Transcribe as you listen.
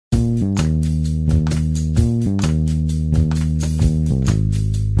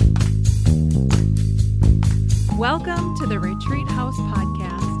Welcome to the Retreat House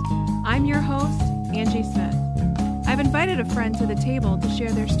Podcast. I'm your host, Angie Smith. I've invited a friend to the table to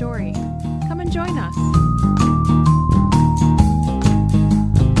share their story. Come and join us.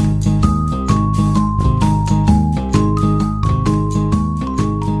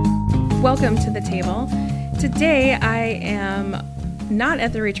 Welcome to the table. Today I am not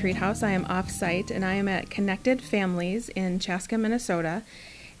at the Retreat House. I am off-site, and I am at Connected Families in Chaska, Minnesota.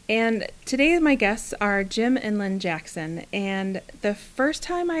 And today my guests are Jim and Lynne Jackson. And the first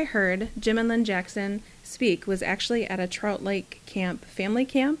time I heard Jim and Lynne Jackson speak was actually at a Trout Lake camp, family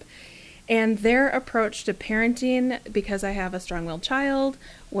camp. And their approach to parenting, because I have a strong-willed child,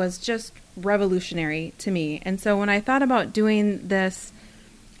 was just revolutionary to me. And so when I thought about doing this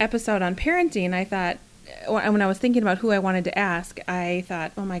episode on parenting, I thought, when I was thinking about who I wanted to ask, I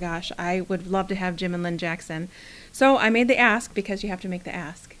thought, oh my gosh, I would love to have Jim and Lynne Jackson. So I made the ask, because you have to make the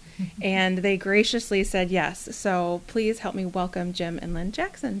ask. And they graciously said yes. So please help me welcome Jim and Lynne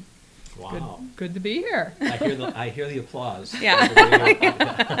Jackson. Wow. Good to be here. I hear the applause. Yeah.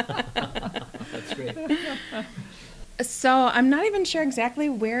 That's great. So I'm not even sure exactly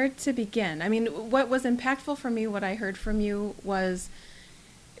where to begin. I mean, what was impactful for me, what I heard from you, was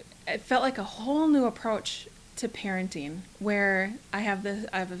it felt like a whole new approach to parenting, where I have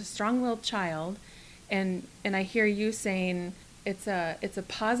a strong-willed child, and I hear you saying it's a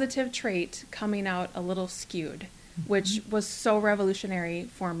positive trait coming out a little skewed, which was so revolutionary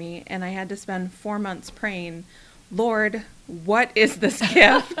for me. And I had to spend 4 months praying, Lord, what is this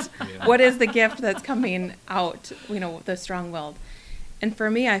gift? Yeah. What is the gift that's coming out, the strong-willed? And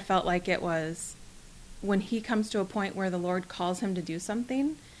for me, I felt like it was when he comes to a point where the Lord calls him to do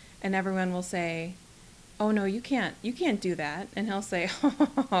something, and everyone will say, oh no, you can't do that. And he'll say,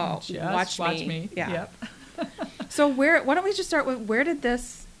 oh, watch me. Yeah. Yep. So why don't we just start with, where did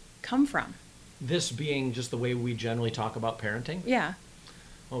this come from? This being just the way we generally talk about parenting? Yeah.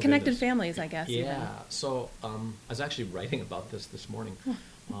 Oh, Connected goodness. families, I guess. Yeah. Even. So I was actually writing about this morning.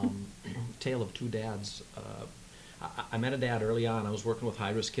 Tale of two dads. I met a dad early on. I was working with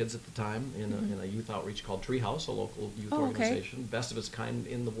high-risk kids at the time in a youth outreach called Treehouse, a local youth organization, best of its kind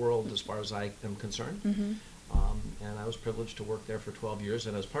in the world as far as I am concerned. Mm-hmm. And I was privileged to work there for 12 years.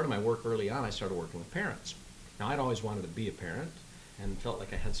 And as part of my work early on, I started working with parents. Now, I'd always wanted to be a parent and felt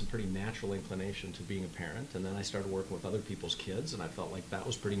like I had some pretty natural inclination to being a parent. And then I started working with other people's kids, and I felt like that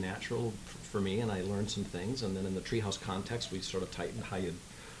was pretty natural for me, and I learned some things. And then in the Treehouse context, we sort of tightened how you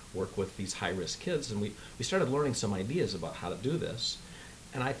work with these high-risk kids, and we started learning some ideas about how to do this.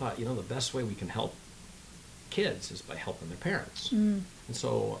 And I thought, the best way we can help kids is by helping their parents. Mm. And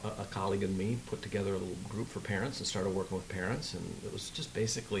so a colleague and me put together a little group for parents and started working with parents, and it was just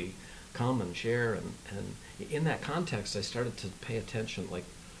basically come and share. And in that context, I started to pay attention, like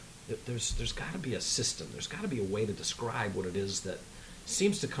there's got to be a system. There's got to be a way to describe what it is that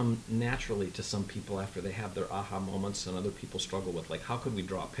seems to come naturally to some people after they have their aha moments, and other people struggle with, like, how could we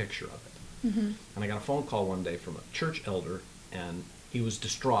draw a picture of it? Mm-hmm. And I got a phone call one day from a church elder, and he was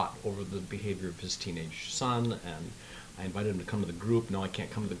distraught over the behavior of his teenage son, and I invited him to come to the group. No, I can't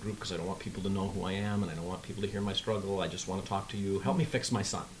come to the group because I don't want people to know who I am, and I don't want people to hear my struggle. I just want to talk to you. Help me fix my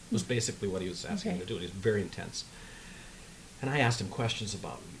son, was basically what he was asking me to do. And he was very intense. And I asked him questions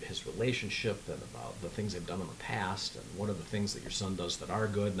about his relationship and about the things they've done in the past, and what are the things that your son does that are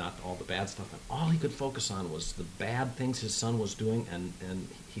good, not all the bad stuff. And all he could focus on was the bad things his son was doing, and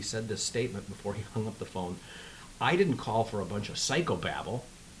he said this statement before he hung up the phone: I didn't call for a bunch of psychobabble.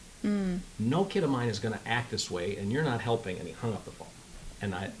 No kid of mine is going to act this way, and you're not helping. And he hung up the phone.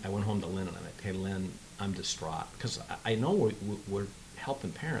 And I went home to Lynne, and I said, hey, Lynne, I'm distraught, because I know we're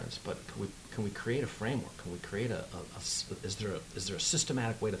helping parents, but can we create a framework? Can we create is there a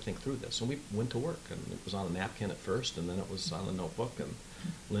systematic way to think through this? And we went to work, and it was on a napkin at first, and then it was on a notebook, and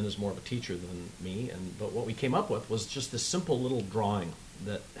Lynne is more of a teacher than me, but what we came up with was just this simple little drawing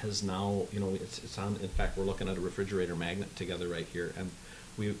that has now, it's on. In fact, we're looking at a refrigerator magnet together right here, and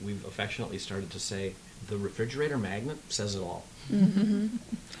we've affectionately started to say the refrigerator magnet says it all. Mm-hmm.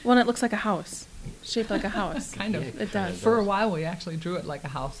 Well, and it looks like a house, shaped like a house. Kind of. Yeah, it does. For a while, we actually drew it like a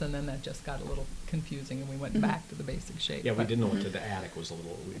house, and then that just got a little confusing, and we went back to the basic shape. Yeah, we didn't know what the attic was a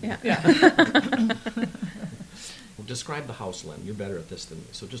little. Yeah. Well, describe the house, Lynne. You're better at this than me,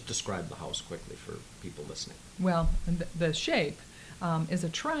 so just describe the house quickly for people listening. Well, the shape is a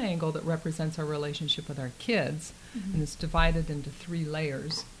triangle that represents our relationship with our kids, and it's divided into 3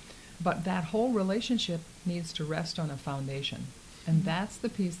 layers. But that whole relationship needs to rest on a foundation. And that's the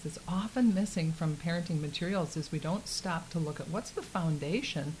piece that's often missing from parenting materials, is we don't stop to look at what's the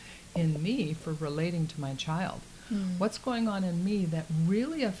foundation in me for relating to my child. What's going on in me that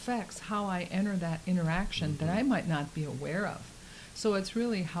really affects how I enter that interaction that I might not be aware of? So it's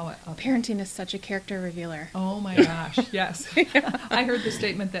really how parenting is such a character revealer. Oh my gosh, yes. I heard the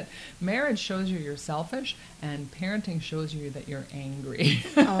statement that marriage shows you're selfish and parenting shows you that you're angry.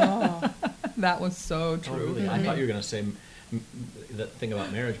 Oh. That was so true. Oh, really? I thought you were going to say that thing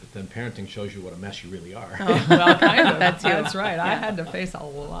about marriage, but then parenting shows you what a mess you really are. Oh, well, kind of. That's you. That's right. I had to face a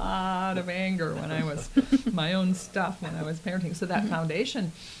lot of anger when I was my own stuff when I was parenting. So that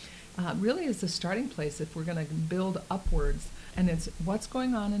foundation really is the starting place if we're going to build upwards. And it's what's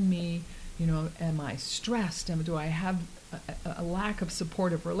going on in me. You know, am I stressed? Do I have a lack of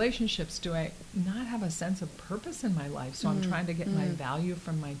supportive relationships? Do I not have a sense of purpose in my life? So I'm trying to get my value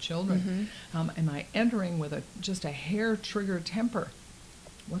from my children. Am I entering with just a hair-trigger temper?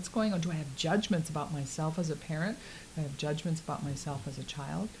 What's going on? Do I have judgments about myself as a parent? Do I have judgments about myself as a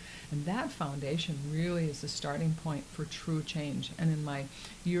child? And that foundation really is the starting point for true change. And in my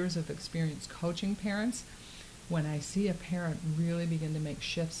years of experience coaching parents, when I see a parent really begin to make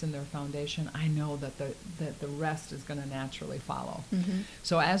shifts in their foundation, I know that the rest is going to naturally follow.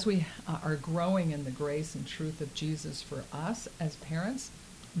 So as we are growing in the grace and truth of Jesus for us as parents,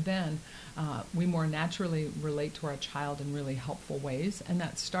 then we more naturally relate to our child in really helpful ways. And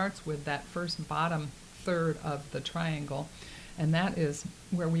that starts with that first bottom third of the triangle. And that is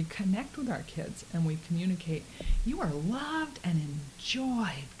where we connect with our kids and we communicate, you are loved and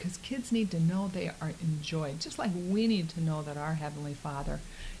enjoyed, because kids need to know they are enjoyed, just like we need to know that our Heavenly Father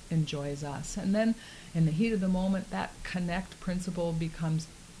enjoys us. And then in the heat of the moment, that connect principle becomes,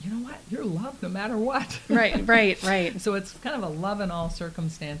 you know what, you're loved no matter what. Right. So it's kind of a love in all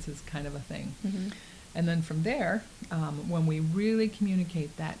circumstances kind of a thing. And then from there, when we really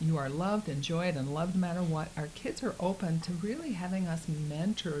communicate that you are loved, enjoyed, and loved no matter what, our kids are open to really having us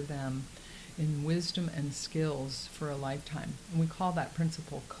mentor them in wisdom and skills for a lifetime. And we call that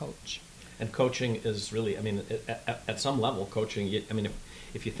principle coach. And coaching is really, I mean, at some level, coaching, I mean,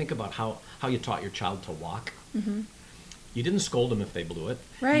 if you think about how you taught your child to walk, you didn't scold them if they blew it.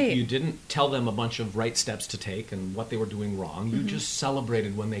 Right. You didn't tell them a bunch of right steps to take and what they were doing wrong. You just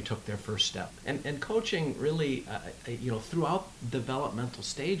celebrated when they took their first step. And coaching really, throughout developmental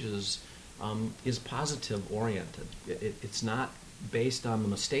stages is positive oriented. It's not based on the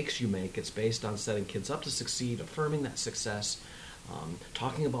mistakes you make. It's based on setting kids up to succeed, affirming that success,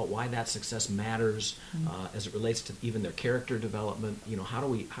 talking about why that success matters as it relates to even their character development. You know, how do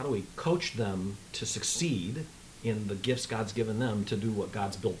we coach them to succeed in the gifts God's given them to do what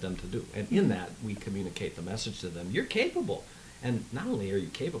God's built them to do. And in that, we communicate the message to them. You're capable. And not only are you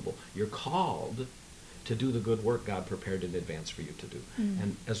capable, you're called to do the good work God prepared in advance for you to do.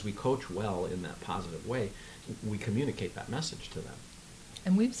 And as we coach well in that positive way, we communicate that message to them.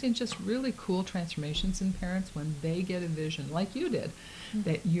 And we've seen just really cool transformations in parents when they get a vision, like you did,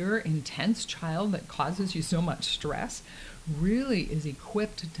 that your intense child that causes you so much stress really is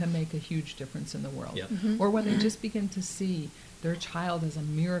equipped to make a huge difference in the world. Yep. Or when they just begin to see their child as a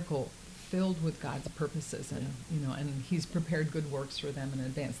miracle filled with God's purposes, and and He's prepared good works for them in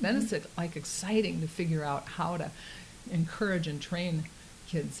advance. Then it's like exciting to figure out how to encourage and train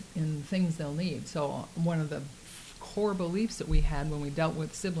kids in things they'll need. So one of the core beliefs that we had when we dealt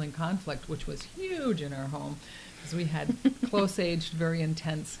with sibling conflict, which was huge in our home, because we had close-aged, very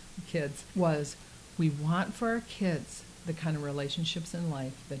intense kids, was we want for our kids the kind of relationships in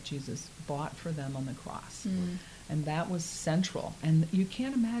life that Jesus bought for them on the cross. And that was central. And you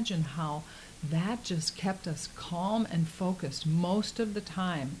can't imagine how that just kept us calm and focused most of the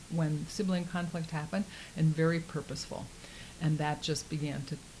time when sibling conflict happened, and very purposeful. And that just began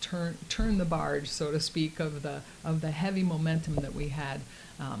to turn the barge, so to speak, of the heavy momentum that we had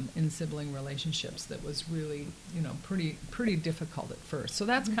in sibling relationships. That was really, pretty difficult at first. So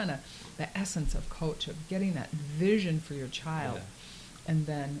that's kind of the essence of coach, of getting that vision for your child, and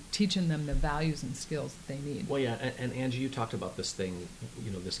then teaching them the values and skills that they need. Well, yeah, and Angie, you talked about this thing,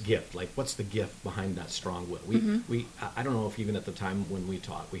 this gift. Like, what's the gift behind that strong will? I don't know if even at the time when we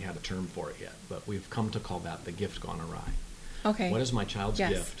taught, we had a term for it yet, but we've come to call that the gift gone awry. Okay. What is my child's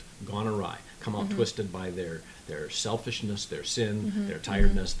gift gone awry? Come out twisted by their selfishness, their sin, their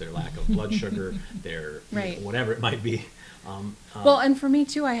tiredness, their lack of blood sugar, their whatever it might be. Well, and for me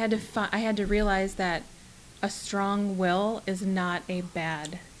too, I had to realize that a strong will is not a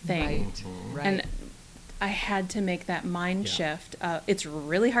bad thing. Right. And I had to make that mind shift. It's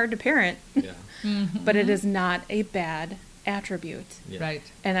really hard to parent, but it is not a bad attribute. Yeah.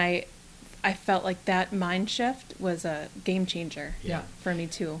 Right. And I felt like that mind shift was a game changer for me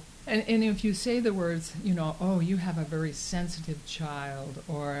too. And if you say the words, you have a very sensitive child,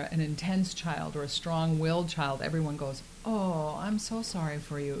 or an intense child or a strong-willed child, everyone goes, oh, I'm so sorry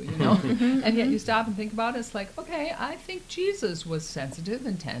for you, you know. And yet you stop and think about it, it's like, okay, I think Jesus was sensitive,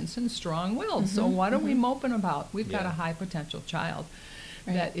 intense, and strong-willed. So what are we moping about? We've got a high potential child.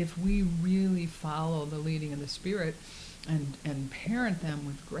 Right. That if we really follow the leading of the Spirit and parent them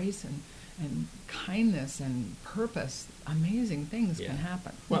with grace and kindness and purpose, amazing things can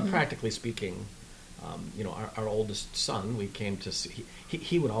happen. Well, practically speaking, our oldest son, we came to see,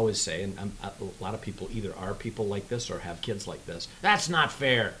 he would always say, and a lot of people either are people like this or have kids like this, that's not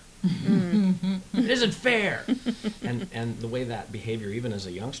fair. It isn't fair. And the way that behavior, even as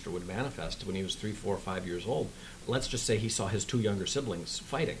a youngster, would manifest when he was 3, 4, 5 years old, let's just say he saw his 2 younger siblings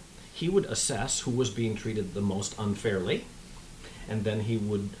fighting. He would assess who was being treated the most unfairly, and then he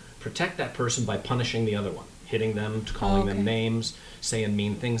would protect that person by punishing the other one, hitting them, calling them names, saying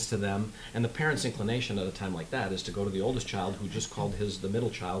mean things to them. And the parent's inclination at a time like that is to go to the oldest child who just called the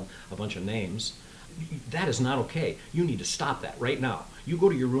middle child a bunch of names. That is not okay. You need to stop that right now. You go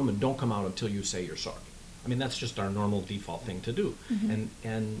to your room and don't come out until you say you're sorry. I mean, that's just our normal default thing to do.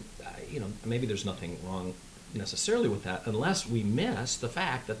 And maybe there's nothing wrong necessarily with that, unless we miss the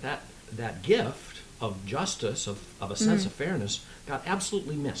fact that gift of justice, of a sense of fairness, got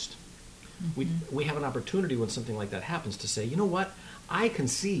absolutely missed. We have an opportunity when something like that happens to say, you know what, I can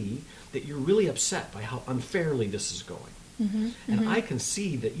see that you're really upset by how unfairly this is going. And I can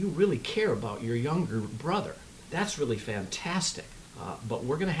see that you really care about your younger brother. That's really fantastic. But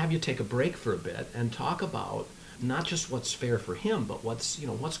we're going to have you take a break for a bit and talk about not just what's fair for him, but what's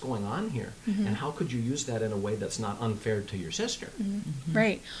going on here, and how could you use that in a way that's not unfair to your sister.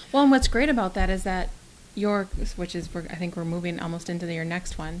 Right. Well, and what's great about that is that I think we're moving almost into your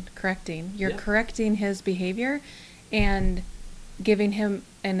next one, correcting. You're correcting his behavior and giving him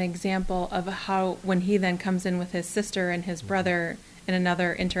an example of how, when he then comes in with his sister and his brother in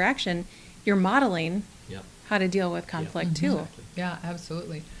another interaction, you're modeling how to deal with conflict too. Exactly. Yeah,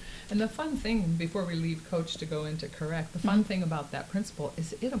 absolutely. And the fun thing, before we leave Coach to go into correct, the fun thing about that principle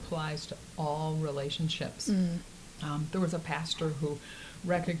is it applies to all relationships. There was a pastor who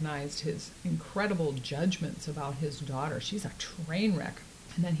recognized his incredible judgments about his daughter. She's a train wreck.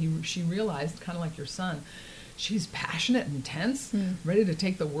 And then she realized, kind of like your son, she's passionate and intense, ready to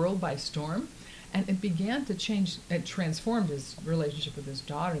take the world by storm. And it began to change, it transformed his relationship with his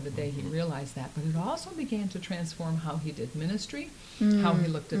daughter the day he realized that. But it also began to transform how he did ministry, how he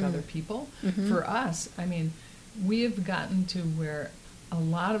looked at other people. For us, I mean, we have gotten to where a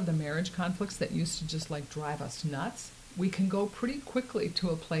lot of the marriage conflicts that used to just like drive us nuts, we can go pretty quickly to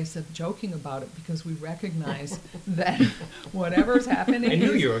a place of joking about it because we recognize that whatever's happening... I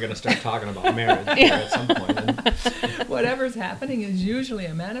knew you were going to start talking about marriage at some point. Whatever's happening is usually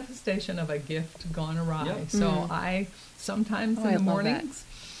a manifestation of a gift gone awry. So I sometimes in the mornings,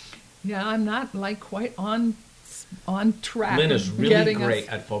 I'm not like quite on track. Lynne is really great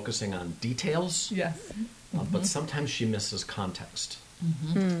at focusing on details. Yes. But sometimes she misses context.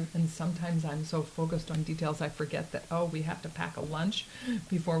 And sometimes I'm so focused on details I forget that, we have to pack a lunch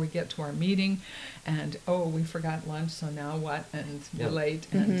before we get to our meeting, and we forgot lunch, so now what? And we're late.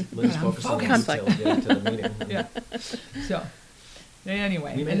 And Lynne's focused on the details getting to the meeting. So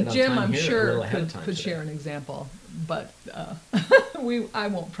anyway, and Jim, I'm sure could share an example, but I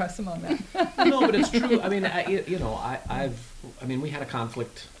won't press him on that. No, but it's true. I mean, we had a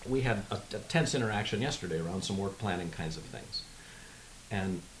conflict. We had a tense interaction yesterday around some work planning kinds of things.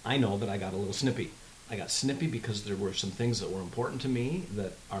 And I know that I got a little snippy. I got snippy because there were some things that were important to me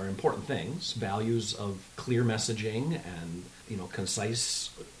that are important things, values of clear messaging and, concise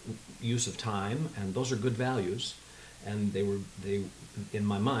use of time, and those are good values. And they in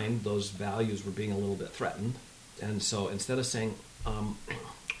my mind, those values were being a little bit threatened. And so instead of saying,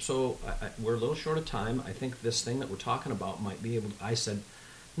 we're a little short of time, I think this thing that we're talking about might be able to, I said,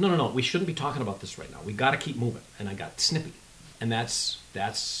 no, we shouldn't be talking about this right now. We got to keep moving. And I got snippy. And that's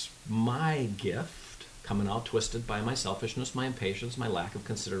my gift coming out twisted by my selfishness, my impatience, my lack of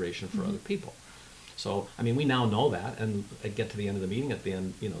consideration for other people. So, I mean, we now know that, and I get to the end of the meeting at the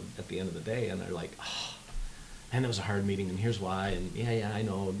end of the day, and they're like, man, that was a hard meeting, and here's why, and I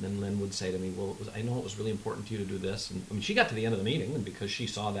know. And then Lynne would say to me, I know it was really important to you to do this. And I mean, she got to the end of the meeting, and because she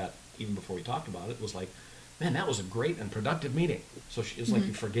saw that even before we talked about it, it was like, man, that was a great and productive meeting. So it's like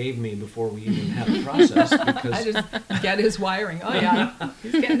you forgave me before we even had the process. Because I just get his wiring. Oh, yeah,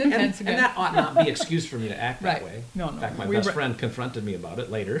 he's getting intense again. And that ought not be excuse for me to act that way. No. In fact, my best friend confronted me about it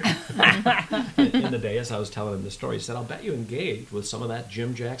later in the day as I was telling him the story. He said, I'll bet you engaged with some of that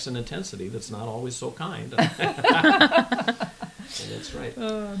Jim Jackson intensity that's not always so kind. So that's right.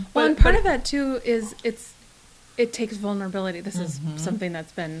 And part of that, too, is it takes vulnerability. This is something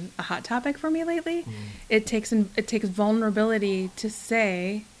that's been a hot topic for me lately. It takes vulnerability to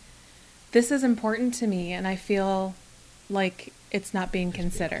say, this is important to me, and I feel like it's not being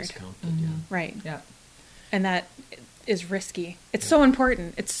considered. Right. Yeah. And that is risky. It's so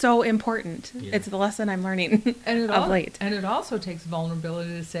important. It's so important. Yeah. It's the lesson I'm learning of late. And it also takes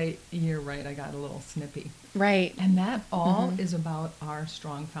vulnerability to say, you're right, I got a little snippy. Right. And that all is about our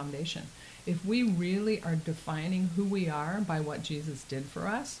strong foundation. If we really are defining who we are by what Jesus did for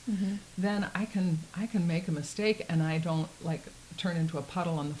us, then I can make a mistake and I don't like turn into a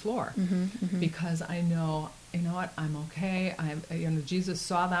puddle on the floor because I know, you know what, I'm okay. Jesus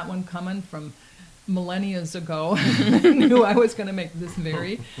saw that one coming from millennia ago. Knew I was going to make this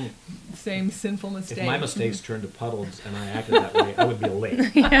very same sinful mistake. If my mistakes turned to puddles and I acted that way, I would be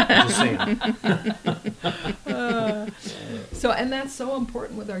late. Just saying. So, and that's so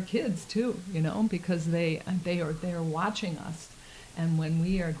important with our kids too, because they are watching us, and when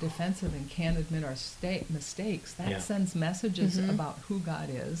we are defensive and can't admit our mistakes, that sends messages about who God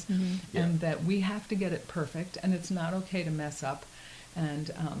is, and that we have to get it perfect, and it's not okay to mess up,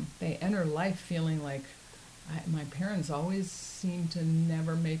 and they enter life feeling like my parents always seem to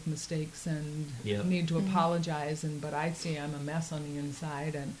never make mistakes and need to apologize, but I see I'm a mess on the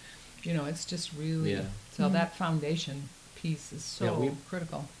inside, and it's just really so that foundation piece is so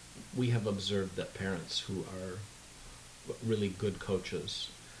critical. We have observed that parents who are really good coaches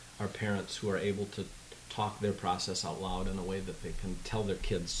are parents who are able to talk their process out loud in a way that they can tell their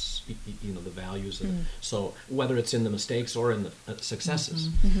kids, the values. So whether it's in the mistakes or in the successes.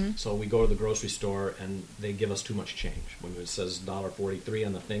 So we go to the grocery store and they give us too much change. When it says $1.43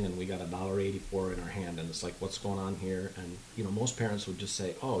 on the thing and we got $1.84 in our hand, and it's like, what's going on here? And most parents would just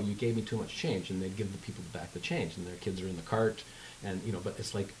say, oh, you gave me too much change, and they'd give the people back the change, and their kids are in the cart, and but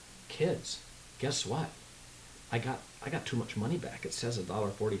it's like, kids, guess what? I got too much money back. It says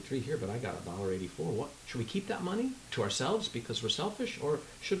 $1.43 here, but I got $1.84. What should we keep that money to ourselves because we're selfish, or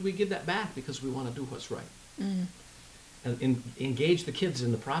should we give that back because we want to do what's right? And engage the kids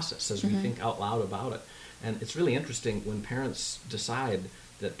in the process as we think out loud about it. And it's really interesting when parents decide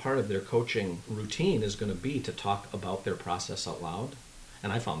that part of their coaching routine is going to be to talk about their process out loud.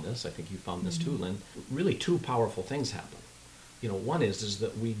 And I found this. I think you found this too, Lynn. Really, two powerful things happen. One is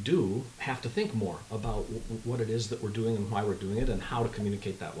that we do have to think more about what it is that we're doing and why we're doing it and how to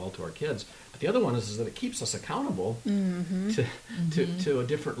communicate that well to our kids. But the other one is that it keeps us accountable to a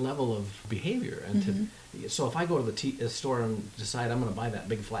different level of behavior. And so if I go to the store and decide I'm going to buy that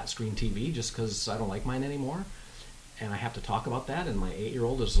big flat screen TV just because I don't like mine anymore, and I have to talk about that, and my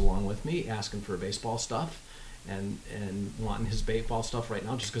 8-year-old is along with me asking for baseball stuff, and wanting his baseball stuff right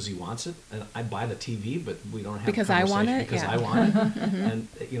now just because he wants it, and I buy the TV, but we don't have because a I conversation want it because I want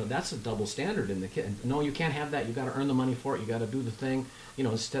it, and that's a double standard in the kid. No, you can't have that. You got to earn the money for it. You got to do the thing.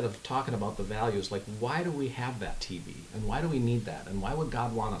 Instead of talking about the values, like why do we have that TV, and why do we need that, and why would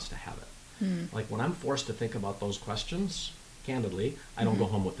God want us to have it? Like when I'm forced to think about those questions, candidly, I don't go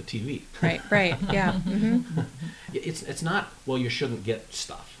home with the TV. Right, yeah. It's not, well, you shouldn't get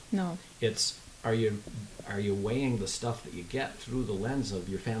stuff. No. It's, are you weighing the stuff that you get through the lens of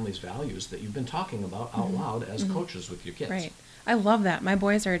your family's values that you've been talking about out loud as coaches with your kids? Right. I love that. My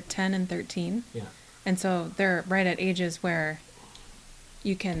boys are 10 and 13. Yeah. And so they're right at ages where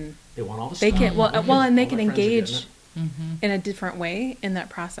you can... They want all the they stuff. can, and they can engage Mm-hmm. in a different way in that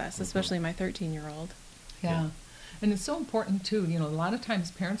process, especially my 13-year-old. Yeah. And it's so important, too. You know, a lot of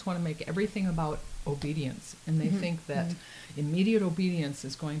times parents want to make everything about obedience, and they think that immediate obedience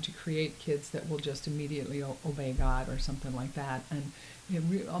is going to create kids that will just immediately obey God or something like that. And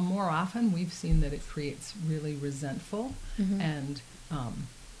more often we've seen that it creates really resentful and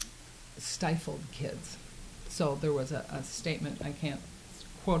stifled kids. So there was a statement, I can't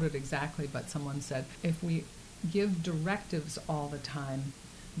quote it exactly, but someone said, if we give directives all the time,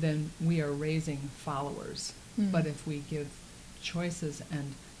 then we are raising followers. But if we give choices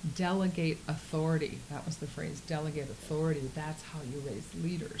and delegate authority, that was the phrase, delegate authority, that's how you raise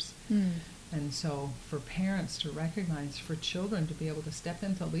leaders. And so for parents to recognize, for children to be able to step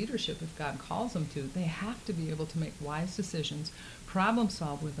into leadership if God calls them to, they have to be able to make wise decisions, problem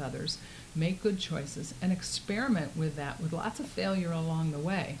solve with others, make good choices, and experiment with that with lots of failure along the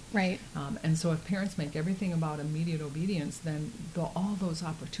way. Right. And so if parents make everything about immediate obedience, then all those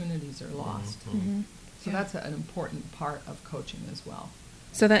opportunities are lost. So that's an important part of coaching as well.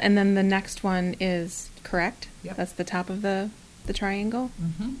 So that, and then the next one is correct. Yep. That's the top of the triangle.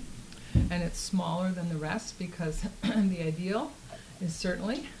 And it's smaller than the rest because the ideal is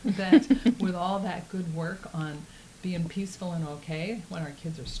certainly that with all that good work on being peaceful and okay when our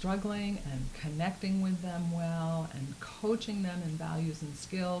kids are struggling, and connecting with them well, and coaching them in values and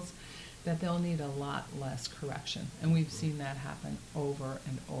skills, that they'll need a lot less correction. And we've seen that happen over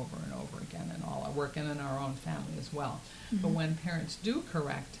and over and over again in all our work and in our own family as well. But when parents do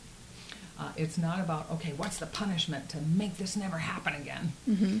correct, it's not about, okay, what's the punishment to make this never happen again?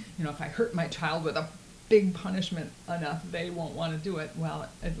 You know, if I hurt my child with a big punishment enough, they won't want to do it. Well,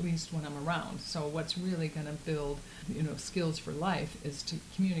 at least when I'm around. So what's really going to build, you know, skills for life is to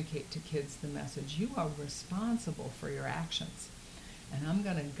communicate to kids the message: you are responsible for your actions, and I'm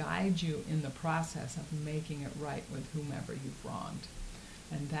going to guide you in the process of making it right with whomever you've wronged.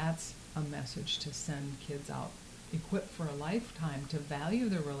 And that's a message to send kids out equipped for a lifetime, to value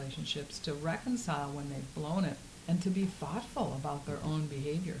their relationships, to reconcile when they've blown it, and to be thoughtful about their own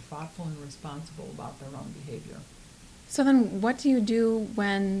behavior, thoughtful and responsible about their own behavior. So then what do you do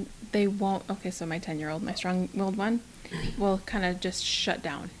when they won't? Okay, so my 10-year-old, my strong-willed one, will kind of just shut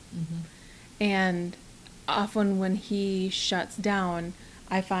down. And often when he shuts down,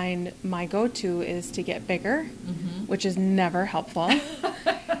 I find my go-to is to get bigger, which is never helpful.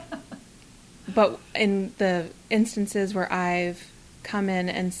 But in the instances where I've come in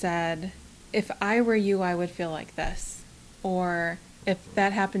and said, if I were you, I would feel like this. Or if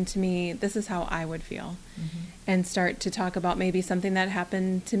that happened to me, this is how I would feel. And start to talk about maybe something that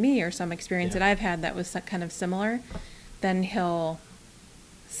happened to me or some experience that I've had that was kind of similar, then he'll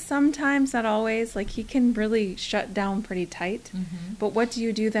sometimes, not always, like he can really shut down pretty tight. But what do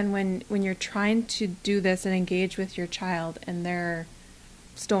you do then when you're trying to do this and engage with your child and they're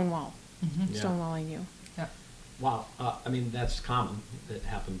stonewalling you? Wow, I mean, that's common. It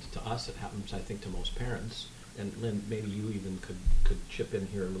happens to us. It happens, I think, to most parents. And Lynn, maybe you even could chip in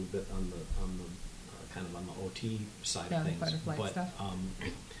here a little bit on the kind of on the OT side of things. But stuff.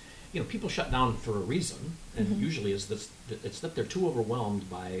 You know, people shut down for a reason, and usually it's that they're too overwhelmed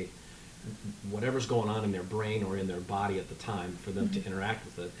by whatever's going on in their brain or in their body at the time for them to interact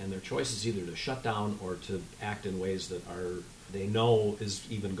with it. And their choice is either to shut down or to act in ways that they know is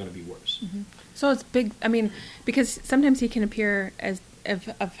even going to be worse. So it's big. I mean, because sometimes he can appear as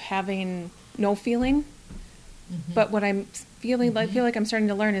of having no feeling, but what I'm feeling, I feel like I'm starting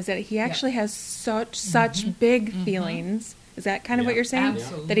to learn, is that he actually has such big feelings. Is that kind of what you're saying?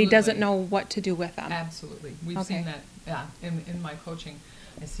 Absolutely. That he doesn't know what to do with them. Absolutely. We've seen that. Yeah, in my coaching,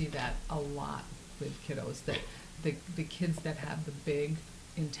 I see that a lot with kiddos. That the kids that have the big,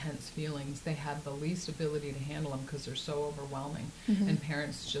 intense feelings, they have the least ability to handle them because they're so overwhelming. And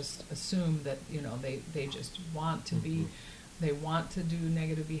parents just assume that, you know, they just want to be, they want to do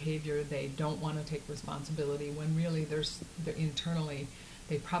negative behavior, they don't want to take responsibility, when really they're internally,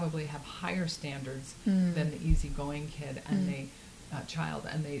 they probably have higher standards than the easygoing kid and child,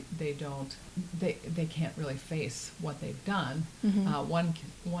 and they can't really face what they've done.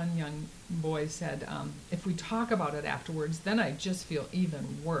 One young boy said, if we talk about it afterwards, then I just feel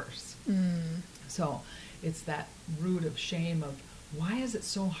even worse. So it's that root of shame of, why is it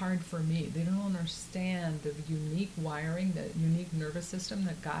so hard for me? They don't understand the unique wiring, the unique nervous system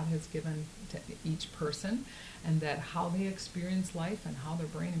that God has given to each person, and that how they experience life and how their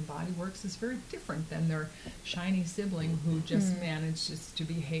brain and body works is very different than their shiny sibling who just manages to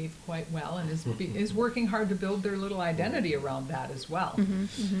behave quite well and is working hard to build their little identity around that as well.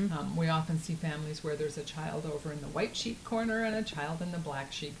 We often see families where there's a child over in the white sheep corner and a child in the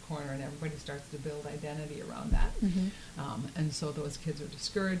black sheep corner, and everybody starts to build identity around that. And so those kids are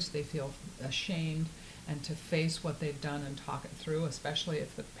discouraged, they feel ashamed, and to face what they've done and talk it through, especially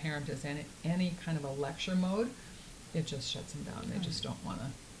if the parent is in any kind of a lecture mode, it just shuts them down. They just don't want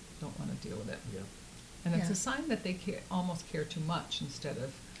to deal with it. And it's a sign that they almost care too much instead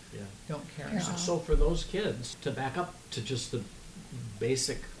of don't care at all. So for those kids, to back up to just the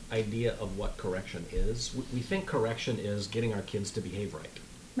basic idea of what correction is, we think correction is getting our kids to behave right.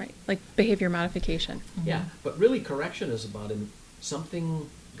 Right, like behavior modification. Yeah, but really correction is about something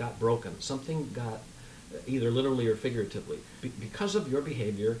got broken, something got either literally or figuratively. Because of your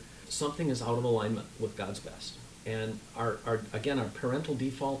behavior, something is out of alignment with God's best. And our parental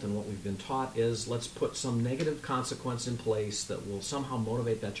default and what we've been taught is, let's put some negative consequence in place that will somehow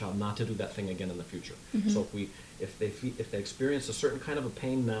motivate that child not to do that thing again in the future. So if they experience a certain kind of a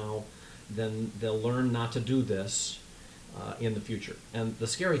pain now, then they'll learn not to do this in the future. And the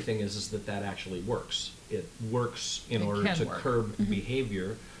scary thing is that actually works. It works in order to curb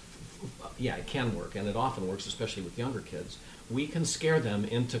behavior. Yeah, it can work, and it often works, especially with younger kids. We can scare them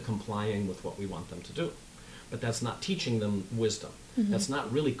into complying with what we want them to do. But that's not teaching them wisdom. That's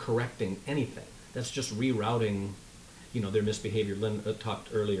not really correcting anything. That's just rerouting. their misbehavior. Lynn talked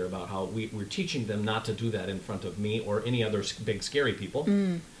earlier about how we're teaching them not to do that in front of me or any other big scary people.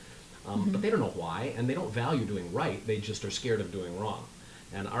 But they don't know why, and they don't value doing right. They just are scared of doing wrong.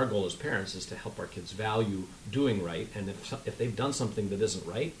 And our goal as parents is to help our kids value doing right. And if they've done something that isn't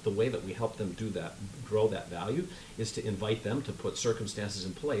right, the way that we help them do that, grow that value, is to invite them to put circumstances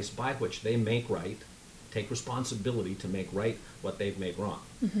in place by which they make right, take responsibility to make right what they've made wrong.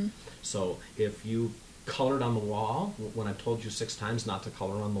 So if you colored on the wall when I've told you 6 times not to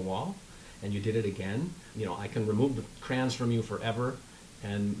color on the wall, and you did it again, I can remove the crayons from you forever,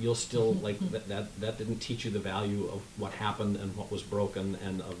 and you'll still, that didn't teach you the value of what happened and what was broken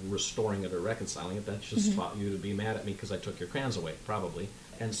and of restoring it or reconciling it. That just taught you to be mad at me because I took your crayons away, probably.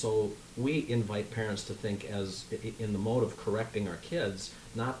 And so we invite parents to think as in the mode of correcting our kids,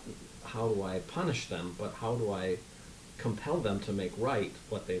 not how do I punish them, but how do I compel them to make right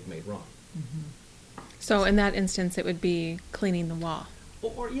what they've made wrong. So in that instance, it would be cleaning the wall.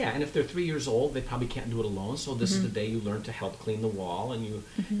 Or and if they're 3 years old, they probably can't do it alone. So this is the day you learn to help clean the wall, and you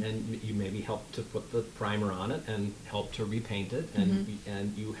maybe help to put the primer on it and help to repaint it,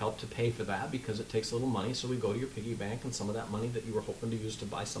 and you help to pay for that because it takes a little money. So we go to your piggy bank, and some of that money that you were hoping to use to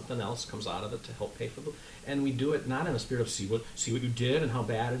buy something else comes out of it to help pay for the. And we do it not in a spirit of see what you did and how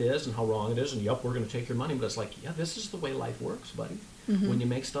bad it is and how wrong it is, and we're going to take your money. But it's like, this is the way life works, buddy. When you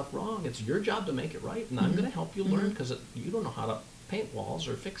make stuff wrong, it's your job to make it right, and I'm going to help you learn because you don't know how to paint walls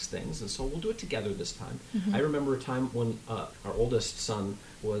or fix things, and so we'll do it together this time. I remember a time when our oldest son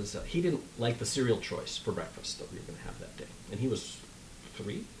was, he didn't like the cereal choice for breakfast that we were going to have that day. And he was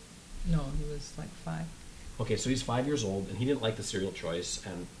 3? No, he was like 5. Okay, so he's 5 years old, and he didn't like the cereal choice,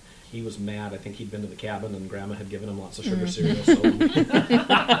 and he was mad. I think he'd been to the cabin, and Grandma had given him lots of sugar cereal, so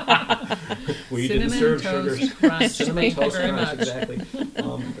we didn't serve sugar. Cinnamon Toast Crunch, exactly.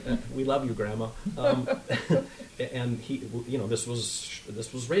 We love you, Grandma. And he, this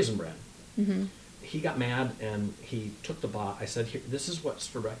was Raisin Bran. He got mad, and he took the box. I said, "Here, this is what's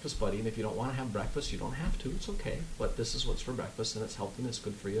for breakfast, buddy, and if you don't want to have breakfast, you don't have to. It's okay, but this is what's for breakfast, and it's healthy and it's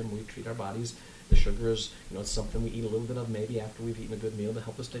good for you, and we treat our bodies. The sugar is, it's something we eat a little bit of maybe after we've eaten a good meal to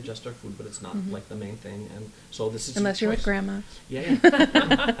help us digest our food, but it's not like the main thing. And so this is unless you're with Grandma. Yeah.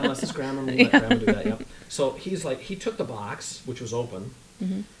 Unless it's Grandma, we let Grandma do that. Yeah. So he took the box, which was open,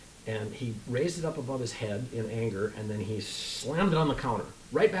 and he raised it up above his head in anger, and then he slammed it on the counter,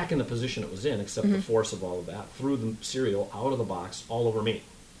 right back in the position it was in, except the force of all of that, threw the cereal out of the box all over me.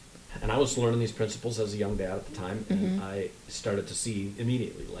 And I was learning these principles as a young dad at the time, and I started to see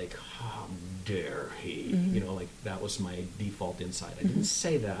immediately, like, how dare he? That was my default inside. I didn't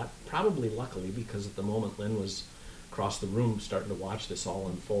say that, probably luckily, because at the moment Lynn was across the room starting to watch this all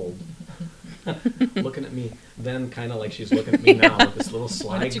unfold, looking at me then kind of like she's looking at me now with this little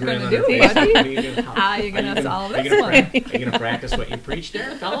sly grin on her face. How are you going to solve this one? Are you going to practice what you preach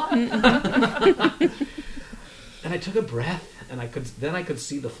there, fella? And I took a breath, and I could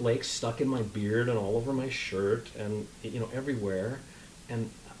see the flakes stuck in my beard and all over my shirt and everywhere, and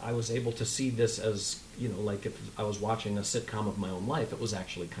I was able to see this as like if I was watching a sitcom of my own life. It was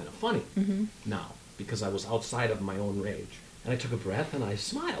actually kind of funny now because I was outside of my own rage. And I took a breath and I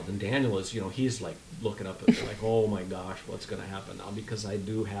smiled. And Daniel is, he's like looking up at me like, oh my gosh, what's going to happen now? Because I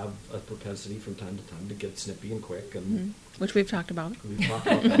do have a propensity from time to time to get snippy and quick, and which we've talked about. We've talked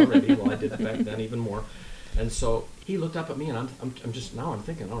about that already. Well, I did back then even more. And so he looked up at me, and I'm just now I'm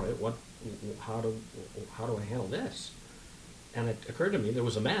thinking, all right, how do I handle this? And it occurred to me there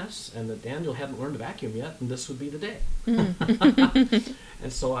was a mess, and that Daniel hadn't learned to vacuum yet, and this would be the day.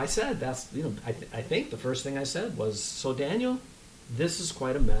 And so I said, I think the first thing I said was, so Daniel, this is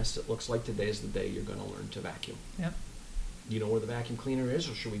quite a mess. It looks like today's the day you're going to learn to vacuum. Yep. You know where the vacuum cleaner is,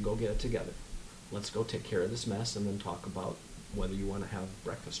 or should we go get it together? Let's go take care of this mess and then talk about whether you want to have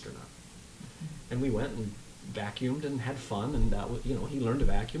breakfast or not. And we went and vacuumed and had fun, and that was, he learned to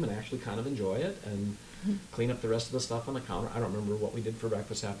vacuum and actually kind of enjoy it and clean up the rest of the stuff on the counter. I don't remember what we did for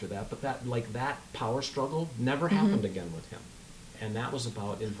breakfast after that, but that power struggle never happened again with him. And that was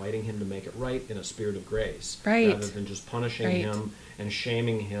about inviting him to make it right in a spirit of grace, rather than just punishing him and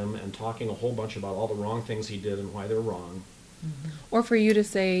shaming him and talking a whole bunch about all the wrong things he did and why they're wrong. Or for you to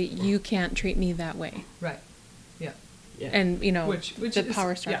say, you can't treat me that way. Right. Yeah. And which the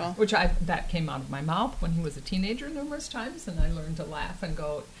power struggle. That came out of my mouth when he was a teenager numerous times, and I learned to laugh and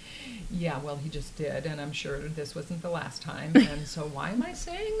go, yeah, well, he just did, and I'm sure this wasn't the last time, and so why am I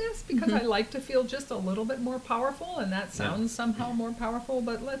saying this? Because I like to feel just a little bit more powerful, and that sounds somehow more powerful,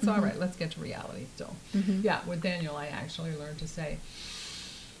 but all right, let's get to reality. So, with Daniel, I actually learned to say,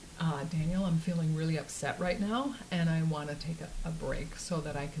 Daniel, I'm feeling really upset right now, and I want to take a break so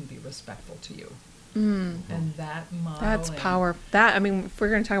that I can be respectful to you. And that modeling. That's power. That, I mean, if we're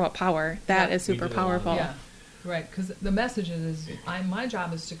going to talk about power, that is super powerful. Yeah, right. Because the message is, my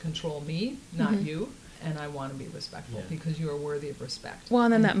job is to control me, not you, and I want to be respectful because you are worthy of respect. Well,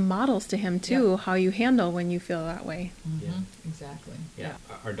 and then that models to him too how you handle when you feel that way. Yeah, exactly. Yeah,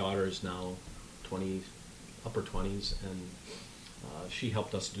 our daughter is now upper 20s, and she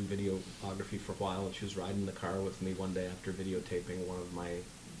helped us do videography for a while, and she was riding in the car with me one day after videotaping one of my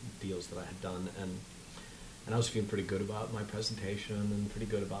deals that I had done, and I was feeling pretty good about my presentation and pretty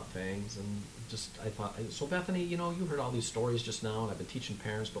good about things, and I thought, so Bethany, you heard all these stories just now, and I've been teaching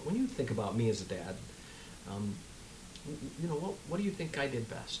parents, but when you think about me as a dad, what do you think I did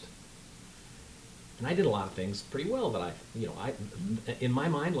best? And I did a lot of things pretty well that I in my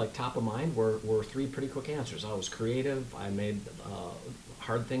mind, like top of mind, were 3 pretty quick answers. I was creative. I made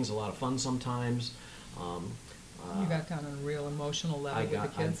hard things a lot of fun sometimes. You got down on a real emotional level with the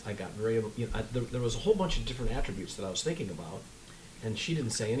kids. I got very. There was a whole bunch of different attributes that I was thinking about, and she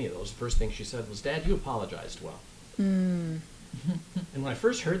didn't say any of those. The first thing she said was, "Dad, you apologized well." And when I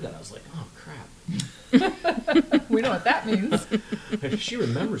first heard that, I was like, "Oh crap." We know what that means. She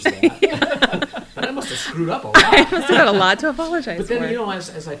remembers that. But I must have screwed up a lot. I must have got a lot to apologize But then, for.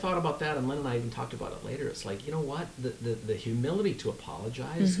 as I thought about that, and Lynne and I even talked about it later, it's like, you know what? The humility to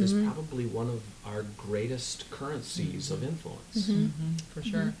apologize is probably one of our greatest currencies of influence. For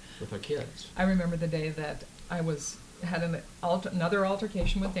sure. With our kids. I remember the day that I had another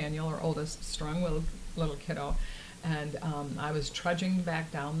altercation with Daniel, our oldest, strong-willed little kiddo, and I was trudging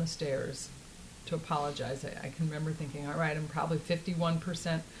back down the stairs to apologize. I can remember thinking, all right, I'm probably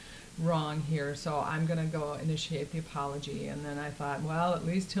 51% wrong here, so I'm going to go initiate the apology. And then I thought, well, at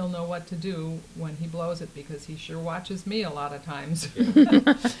least he'll know what to do when he blows it, because he sure watches me a lot of times.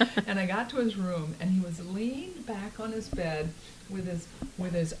 And I got to his room, and he was leaned back on his bed with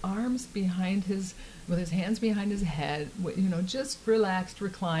his arms behind with his hands behind his head, just relaxed,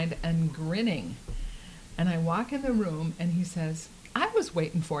 reclined, and grinning. And I walk in the room, and he says, "I was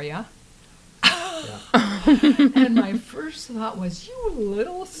waiting for you." And my first thought was, "You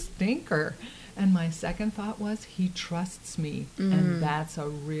little stinker." And my second thought was, he trusts me. And that's a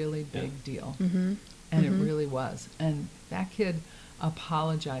really big deal. And it really was. And that kid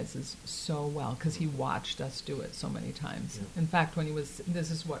apologizes so well because he watched us do it so many times. In fact,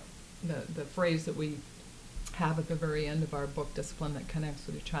 this is what the phrase that we have at the very end of our book, Discipline That Connects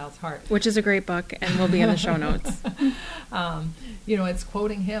with Your Child's Heart. Which is a great book and will be in the show notes. It's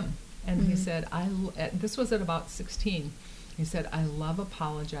quoting him. And he said, this was at about 16, he said, "I love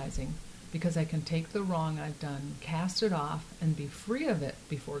apologizing because I can take the wrong I've done, cast it off, and be free of it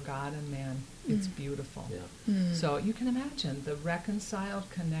before God and man. It's beautiful." So you can imagine the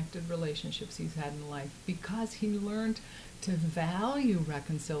reconciled, connected relationships he's had in life because he learned to value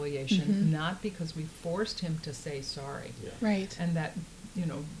reconciliation, not because we forced him to say sorry. Right. And that,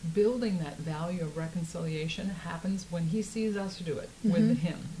 building that value of reconciliation happens when he sees us do it with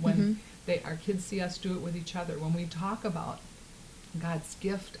him, when our kids see us do it with each other, when we talk about God's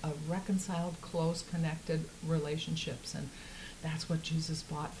gift of reconciled, close, connected relationships. And that's what Jesus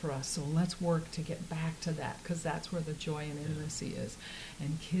bought for us. So let's work to get back to that, because that's where the joy and intimacy is.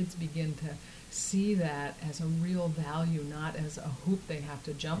 And kids begin to see that as a real value, not as a hoop they have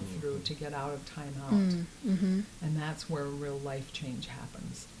to jump through to get out of timeout. And that's where real life change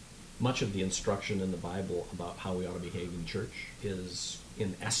happens. Much of the instruction in the Bible about how we ought to behave in church is,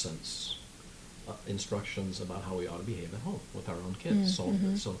 in essence, instructions about how we ought to behave at home with our own kids. So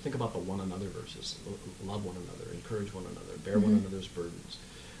think about the one another verses. Love one another, encourage one another, bear one another's burdens,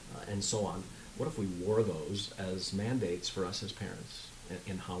 and so on. What if we wore those as mandates for us as parents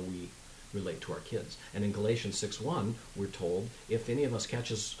in how we relate to our kids? And in Galatians 6:1, we're told, if any of us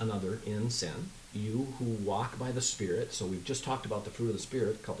catches another in sin, you who walk by the Spirit, so we've just talked about the fruit of the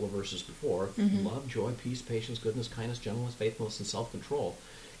Spirit a couple of verses before, love, joy, peace, patience, goodness, kindness, gentleness, faithfulness, and self-control.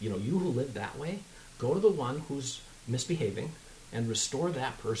 You who live that way, go to the one who's misbehaving and restore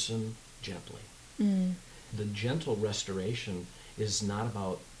that person gently. The gentle restoration is not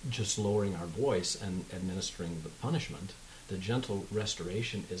about just lowering our voice and administering the punishment. The gentle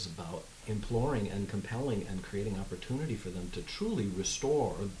restoration is about imploring and compelling and creating opportunity for them to truly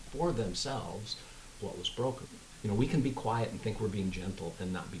restore for themselves what was broken. We can be quiet and think we're being gentle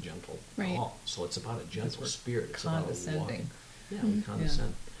and not be gentle at all. So it's about a gentle spirit. It's about walking. We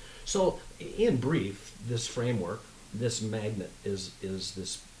condescend. So, in brief, this framework, this magnet is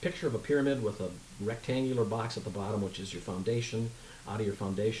this picture of a pyramid with a rectangular box at the bottom, which is your foundation. Out of your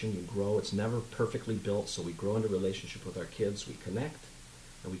foundation, you grow. It's never perfectly built, so we grow into relationship with our kids. We connect.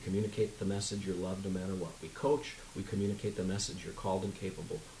 and we communicate the message you're loved no matter what. We coach, we communicate the message you're called and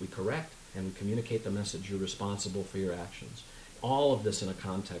capable. We correct, and we communicate the message you're responsible for your actions. All of this in a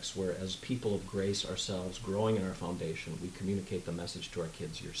context where, as people of grace ourselves, growing in our foundation, we communicate the message to our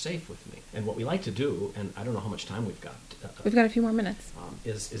kids, you're safe with me. And what we like to do, and I don't know how much time we've got. We've got a few more minutes.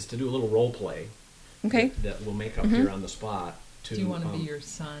 Is to do a little role play. Okay. That we'll make up here on the spot. Do you want to be your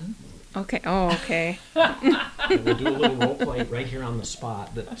son? Okay. Oh, okay. And we'll do a little role play right here on the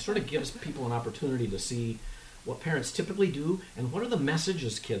spot that sort of gives people an opportunity to see what parents typically do and what are the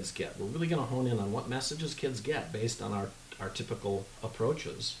messages kids get. We're really going to hone in on what messages kids get based on our typical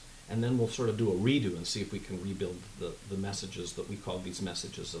approaches. And then we'll sort of do a redo and see if we can rebuild the messages that we call these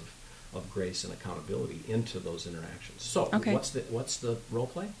messages of grace and accountability into those interactions. So okay. what's the role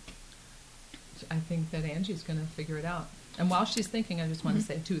play? I think that Angie's going to figure it out. And while she's thinking, I just want to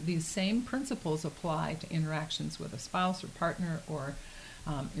say, too, these same principles apply to interactions with a spouse or partner or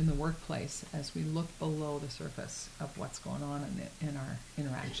in the workplace as we look below the surface of what's going on in our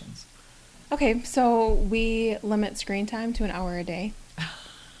interactions. Okay, so we limit screen time to an hour a day,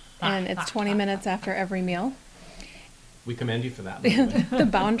 and it's 20 minutes after every meal. We commend you for that. By the way. The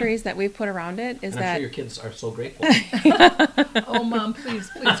boundaries that we've put around it is and I'm that... sure your kids are so grateful. Oh, Mom, please,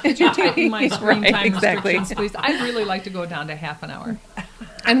 could you tighten my screen Right, time exactly. restrictions, please? I'd really like to go down to half an hour.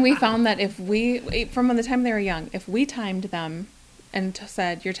 And we found that if we, from the time they were young, if we timed them and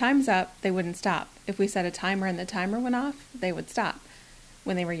said, your time's up, they wouldn't stop. If we set a timer and the timer went off, they would stop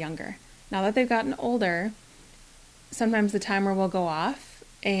when they were younger. Now that they've gotten older, sometimes the timer will go off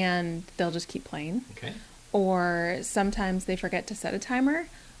and they'll just keep playing. Okay. Or sometimes they forget to set a timer,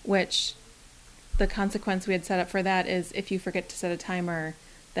 which the consequence we had set up for that is if you forget to set a timer,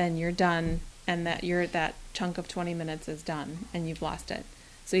 then you're done and that chunk of 20 minutes is done and you've lost it.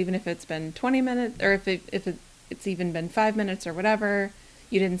 So even if it's been 20 minutes or if it's even been 5 minutes or whatever,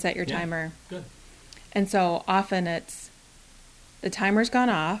 you didn't set your timer. Good. And so often it's the timer's gone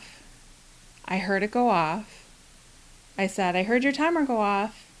off. I heard it go off. I said, I heard your timer go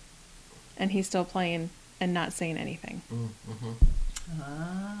off. And he's still playing and not saying anything. Mm-hmm.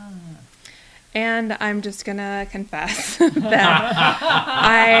 Ah. And I'm just going to confess that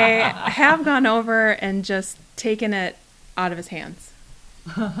I have gone over and just taken it out of his hands.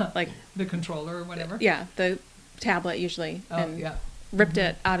 Like the controller or whatever? Yeah, the tablet usually. Oh, and yeah. ripped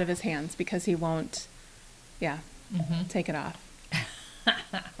it out of his hands because he won't, take it off.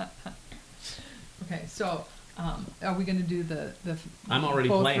 Okay, so are we going to do the I'm already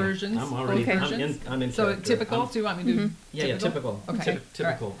both playing. I'm in So character. Typical? Do you want me to do Yeah, typical. Okay.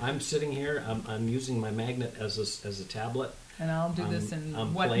 Typical. Right. I'm sitting here. I'm using my magnet as a tablet. And I'll do this in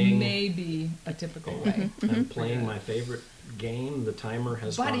what playing, may be a typical way. I'm playing my favorite game. The timer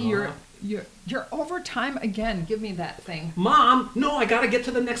has gone off. You're over time again. Give me that thing. Mom, no, I got to get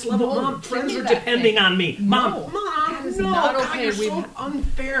to the next level. No, Mom, friends are depending on me. No, Mom, that is no, not God, okay. you're so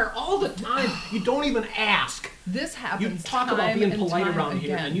unfair all the time. You don't even ask. This happens. You talk time about being and polite time around again.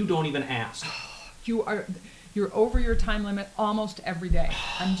 here, and you don't even ask. You're over your time limit almost every day.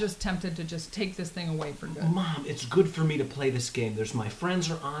 I'm just tempted to just take this thing away for good. Mom, it's good for me to play this game. My friends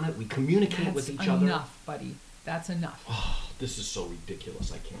are on it. We communicate with each other. That's enough, buddy. That's enough. Oh, this is so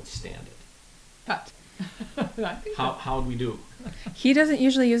ridiculous. I can't stand it. Cut. How do we do? He doesn't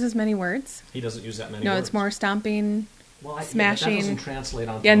usually use as many words. He doesn't use that many No, words. it's more stomping, smashing. Yeah, that doesn't translate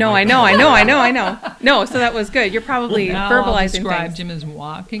on. Yeah, no, I know. No, so that was good. You're probably now verbalizing I'll describe things. Jim is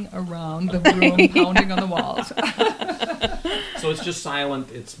walking around the room, pounding on the walls. So it's just silent.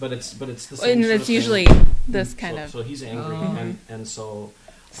 But it's the same. And sort it's of usually thing. this kind of So he's angry, and so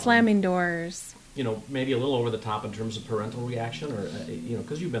slamming doors. Maybe a little over the top in terms of parental reaction, or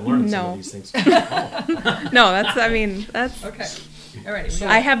because you've been learning some of these things. No, that's Okay. All right. So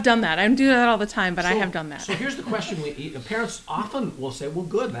I have done that. I don't do that all the time, but I have done that. So here's the question: parents often will say, "Well,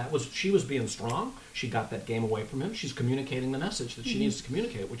 good. She was being strong. She got that game away from him. She's communicating the message that she needs to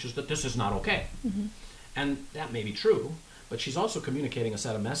communicate, which is that this is not okay." Mm-hmm. And that may be true, but she's also communicating a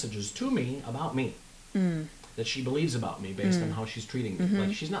set of messages to me about me. That she believes about me based on how she's treating me.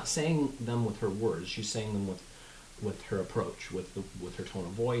 Like she's not saying them with her words; she's saying them with her approach, with her tone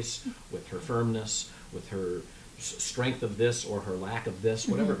of voice, with her firmness, with her strength of this or her lack of this,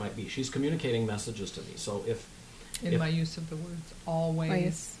 whatever it might be. She's communicating messages to me. So if my use of the words,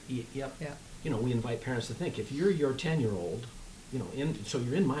 always. Yep. Yeah. We invite parents to think if you're your 10-year-old, so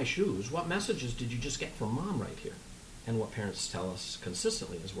you're in my shoes. What messages did you just get from Mom right here? And what parents tell us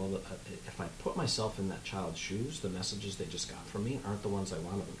consistently is, well, if I put myself in that child's shoes, the messages they just got from me aren't the ones I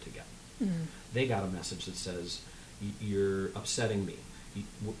wanted them to get. They got a message that says, you're upsetting me.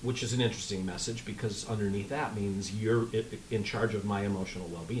 which is an interesting message because underneath that means you're in charge of my emotional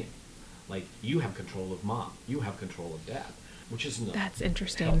well-being. Like, you have control of mom, you have control of dad, which isn't a That's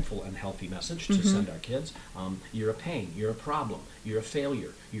interesting. helpful and healthy message to send our kids. You're a pain, you're a problem, you're a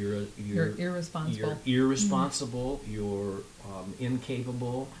failure, you're irresponsible. You're irresponsible, you're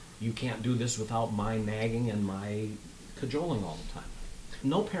incapable, you can't do this without my nagging and my cajoling all the time.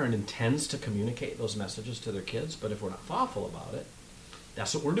 No parent intends to communicate those messages to their kids, but if we're not thoughtful about it,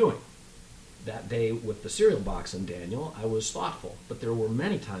 that's what we're doing. That day with the cereal box and Daniel, I was thoughtful, but there were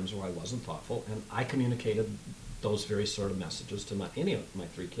many times where I wasn't thoughtful, and I communicated those very sort of messages to any of my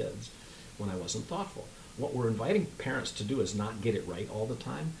 3 kids when I wasn't thoughtful. What we're inviting parents to do is not get it right all the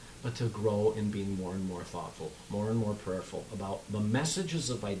time, but to grow in being more and more thoughtful, more and more prayerful about the messages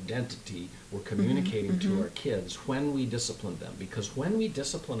of identity we're communicating to our kids when we discipline them. Because when we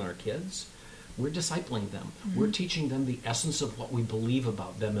discipline our kids, we're discipling them. We're teaching them the essence of what we believe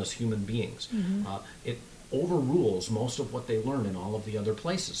about them as human beings. It overrules most of what they learn in all of the other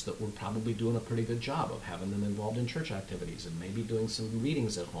places that we're probably doing a pretty good job of having them involved in church activities and maybe doing some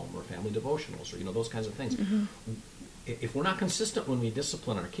readings at home or family devotionals or those kinds of things. If we're not consistent when we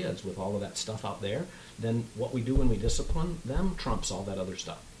discipline our kids with all of that stuff out there, then what we do when we discipline them trumps all that other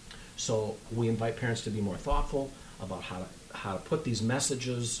stuff. So we invite parents to be more thoughtful about how to put these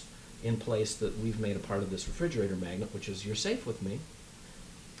messages in place that we've made a part of this refrigerator magnet, which is, you're safe with me.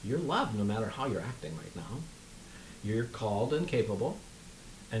 You're loved no matter how you're acting right now. You're called and capable,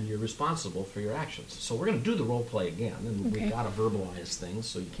 and you're responsible for your actions. So we're going to do the role play again, and we've got to verbalize things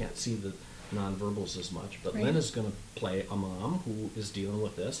so you can't see the nonverbals as much. But Lynne is going to play a mom who is dealing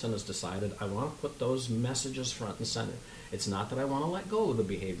with this and has decided, I want to put those messages front and center. It's not that I want to let go of the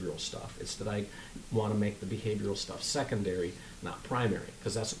behavioral stuff. It's that I want to make the behavioral stuff secondary, not primary,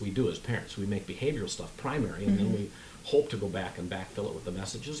 because that's what we do as parents. We make behavioral stuff primary, and then we hope to go back and backfill it with the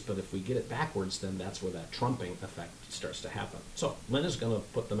messages. But if we get it backwards, then that's where that trumping effect starts to happen. So Lynne is going to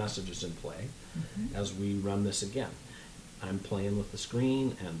put the messages in play as we run this again. I'm playing with the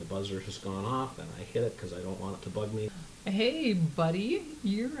screen, and the buzzer has gone off, and I hit it because I don't want it to bug me. Hey, buddy,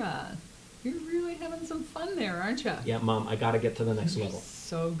 you're really having some fun there, aren't you? Yeah, Mom, I got to get to the next level.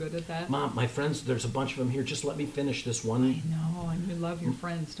 So good at that. Mom, my friends, there's a bunch of them here. Just let me finish this one. I know, and you love your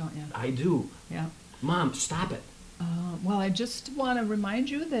friends, don't you? I do. Yeah. Mom, stop it. Well, I just want to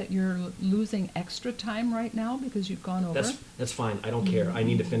remind you that you're losing extra time right now because you've gone over. That's fine. I don't care. I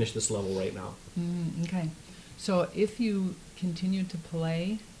need to finish this level right now. Okay. So if you continue to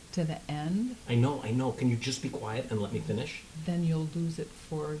play to the end... I know. Can you just be quiet and let me finish? Then you'll lose it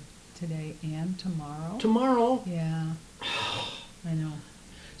for today and tomorrow. Tomorrow? Yeah. I know.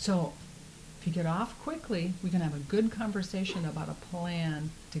 So if you get off quickly, we can have a good conversation about a plan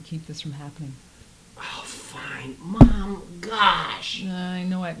to keep this from happening. Oh, fine. Mom, gosh. I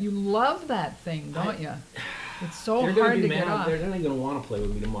know it. You love that thing, don't you? It's so They're hard be to mad. get off. They're not going to want to play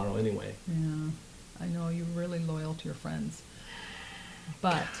with me tomorrow anyway. Yeah. I know you're really loyal to your friends.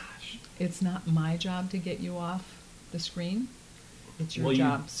 But it's not my job to get you off the screen. It's your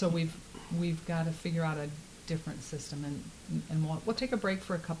job. So we've got to figure out a different system, and we'll take a break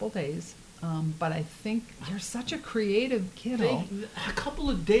for a couple days. But I think you're such a creative kiddo. A couple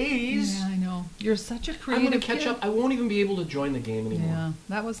of days? Yeah, I know. You're such a creative I'm going to catch kid. up. I won't even be able to join the game anymore. Yeah,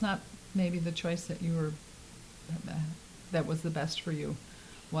 that was not maybe the choice that you were, that was the best for you,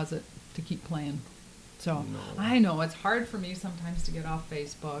 was it? To keep playing. So No. I know it's hard for me sometimes to get off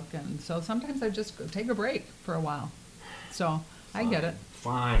Facebook, and so sometimes I just take a break for a while. So I get it.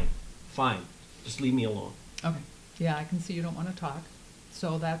 Fine. Just leave me alone. Okay. Yeah, I can see you don't want to talk.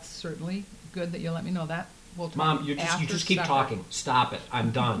 So that's certainly good that you let me know that. We'll talk. Mom, you after just keep supper. talking. Stop it.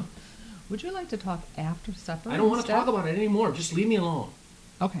 I'm done. Would you like to talk after supper? I don't want to instead? talk about it anymore. Just leave me alone.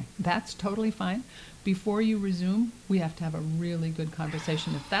 Okay, that's totally fine. Before you resume, we have to have a really good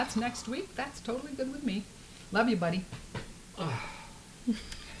conversation. If that's next week, that's totally good with me. Love you, buddy.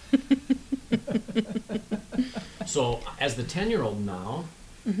 So, as the 10-year-old now,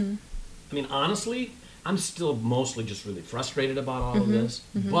 I mean, honestly, I'm still mostly just really frustrated about all of this,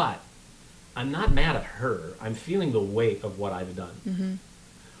 but I'm not mad at her. I'm feeling the weight of what I've done,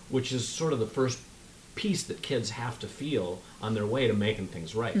 which is sort of the first piece that kids have to feel on their way to making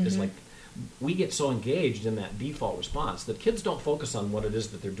things right. It's like we get so engaged in that default response that kids don't focus on what it is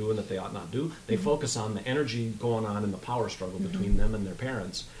that they're doing that they ought not do. They focus on the energy going on in the power struggle between them and their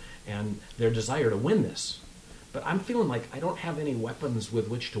parents and their desire to win this. But I'm feeling like I don't have any weapons with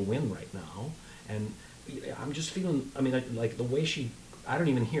which to win right now. And I'm just feeling, I mean, like the way she I don't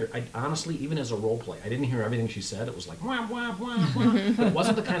even hear. I honestly, even as a role play, I didn't hear everything she said. It was like wah wah wah wah. But it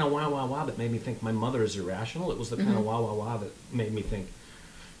wasn't the kind of wah wah wah that made me think my mother is irrational. It was the kind of wah wah wah that made me think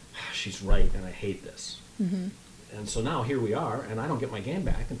she's right and I hate this. And so now here we are, and I don't get my game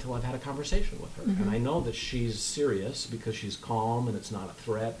back until I've had a conversation with her. And I know that she's serious because she's calm and it's not a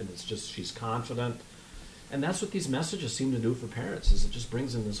threat and it's just she's confident. And that's what these messages seem to do for parents, is it just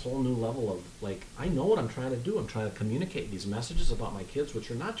brings in this whole new level of, like, I know what I'm trying to do. I'm trying to communicate these messages about my kids,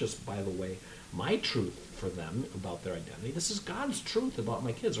 which are not just, by the way, my truth for them about their identity. This is God's truth about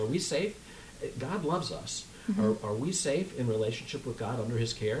my kids. Are we safe? God loves us. Are we safe in relationship with God under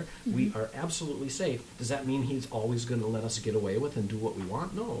his care? We are absolutely safe. Does that mean he's always going to let us get away with and do what we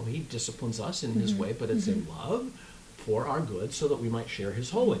want? No, he disciplines us in his way, but it's in love for our good so that we might share his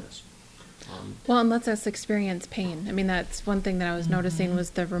holiness. Well, and lets us experience pain. I mean, that's one thing that I was noticing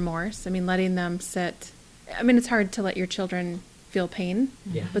was the remorse. I mean, letting them sit. I mean, it's hard to let your children feel pain,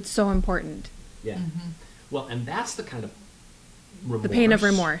 but so important. Yeah. Well, and that's the kind of remorse. The pain of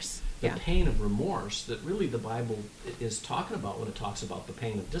remorse. The pain of remorse that really the Bible is talking about when it talks about the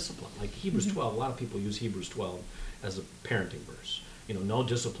pain of discipline. Like Hebrews 12, a lot of people use Hebrews 12 as a parenting verse. You know, no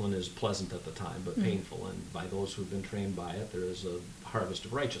discipline is pleasant at the time, but painful. And by those who've been trained by it, there is a harvest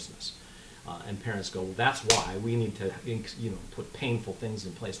of righteousness. And parents go, well, that's why we need to, put painful things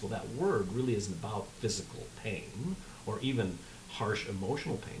in place. Well, that word really isn't about physical pain or even harsh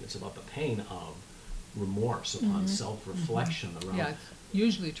emotional pain. It's about the pain of remorse upon self-reflection around. Yeah, it's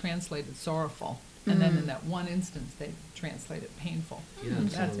usually translated sorrowful. And then in that one instance, they translate it painful. Yeah,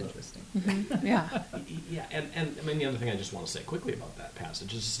 that's interesting. Yeah. Yeah, and I mean, the other thing I just want to say quickly about that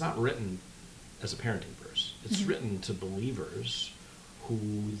passage is it's not written as a parenting verse. It's written to believers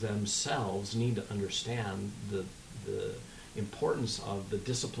who themselves need to understand the importance of the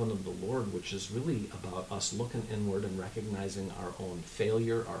discipline of the Lord, which is really about us looking inward and recognizing our own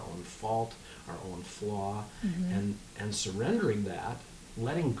failure, our own fault, our own flaw, and surrendering that,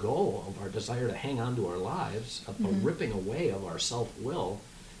 letting go of our desire to hang on to our lives, a ripping away of our self-will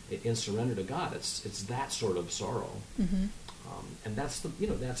in surrender to God. It's that sort of sorrow. And that's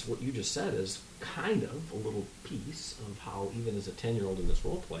that's what you just said is kind of a little piece of how even as a 10-year-old in this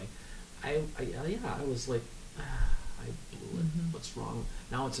role play, I was like, I blew it. What's wrong?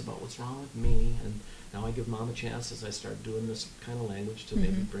 Now it's about what's wrong with me, and now I give Mom a chance as I start doing this kind of language to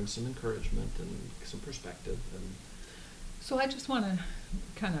maybe bring some encouragement and some perspective. And so I just want to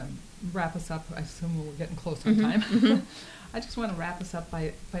kind of wrap us up. I assume we're getting close on time. I just want to wrap us up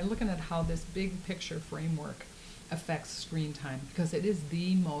by looking at how this big picture framework affects screen time, because it is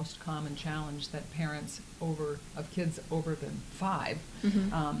the most common challenge that parents of kids over than 5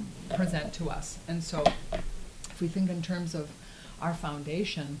 present to us. And so if we think in terms of our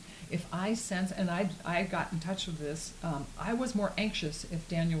foundation, if I sense, and I got in touch with this, I was more anxious if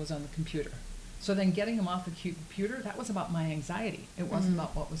Daniel was on the computer. So then getting him off the computer, that was about my anxiety. It wasn't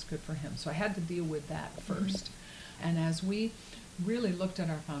about what was good for him. So I had to deal with that first. And as we really looked at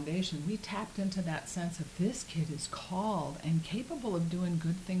our foundation, we tapped into that sense of this kid is called and capable of doing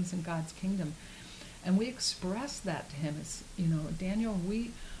good things in God's kingdom. And we expressed that to him as, Daniel,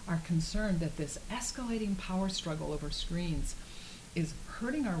 we are concerned that this escalating power struggle over screens is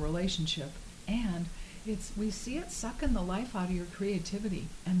hurting our relationship, and we see it sucking the life out of your creativity,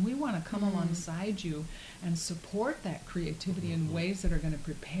 and we want to come alongside you and support that creativity in ways that are going to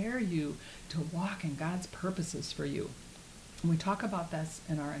prepare you to walk in God's purposes for you. And we talk about this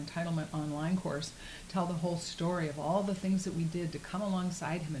in our Entitlement Online course, tell the whole story of all the things that we did to come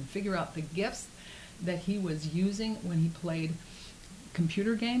alongside him and figure out the gifts that he was using when he played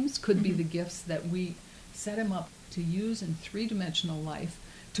computer games could be the gifts that we set him up to use in three-dimensional life,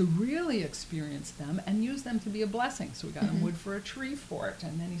 to really experience them and use them to be a blessing. So we got him wood for a tree fort,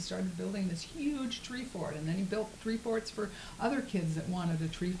 and then he started building this huge tree fort, and then he built tree forts for other kids that wanted a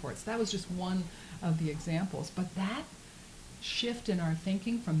tree fort. So that was just one of the examples. But that shift in our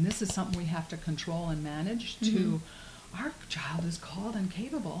thinking from this is something we have to control and manage to our child is called and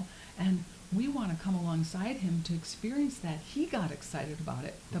capable, and we want to come alongside him to experience that. He got excited about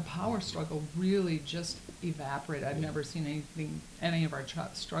it. The power struggle really just evaporated. I've never seen any of our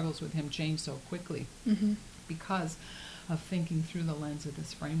struggles with him change so quickly because of thinking through the lens of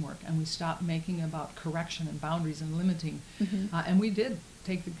this framework. And we stopped making about correction and boundaries and limiting. And we did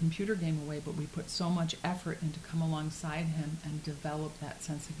take the computer game away, but we put so much effort into come alongside him and develop that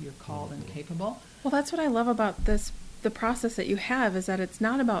sense of you're called and capable. Well, that's what I love about this, the process that you have, is that it's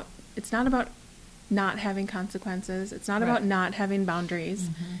not about not having consequences. It's not about not having boundaries.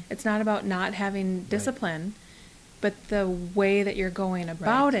 It's not about not having discipline. But the way that you're going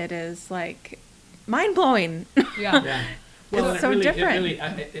about it is like mind-blowing. Yeah. Well, It's so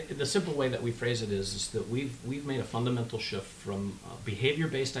different. The simple way that we phrase it is that we've made a fundamental shift from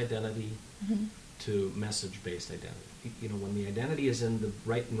behavior-based identity to message-based identity. You know, when the identity is in the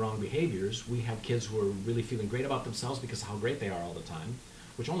right and wrong behaviors, we have kids who are really feeling great about themselves because of how great they are all the time,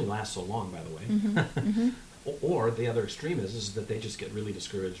 which only lasts so long, by the way. Or the other extreme is that they just get really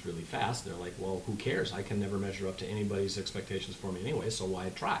discouraged really fast. They're like, well, who cares? I can never measure up to anybody's expectations for me anyway, so why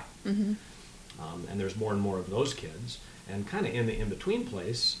try? And there's more and more of those kids. And kind of in the in-between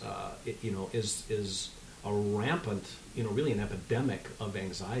place, is a rampant, really an epidemic of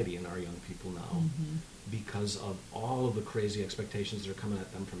anxiety in our young people now because of all of the crazy expectations that are coming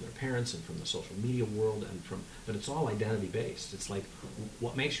at them from their parents and from the social media world but it's all identity-based. It's like,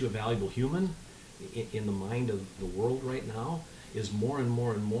 what makes you a valuable human in the mind of the world right now is more and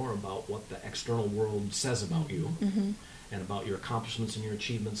more and more about what the external world says about you and about your accomplishments and your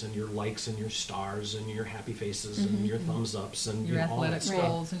achievements and your likes and your stars and your happy faces and your thumbs ups and your all that athletic stuff.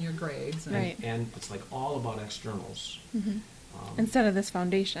 goals and your grades. And it's like all about externals. Instead of this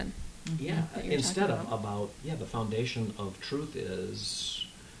foundation. Yeah, that you're instead talking of the foundation of truth is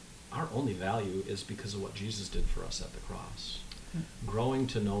our only value is because of what Jesus did for us at the cross. Growing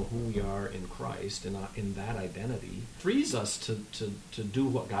to know who we are in Christ and in that identity frees us to do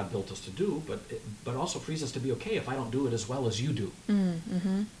what God built us to do, but also frees us to be okay if I don't do it as well as you do.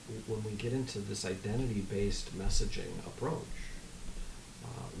 When we get into this identity-based messaging approach,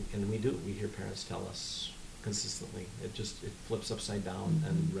 and we hear parents tell us consistently, it flips upside down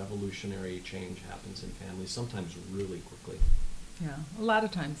and revolutionary change happens in families, sometimes really quickly. Yeah, a lot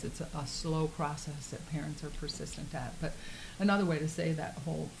of times it's a slow process that parents are persistent at. But another way to say that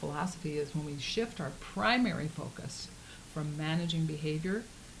whole philosophy is when we shift our primary focus from managing behavior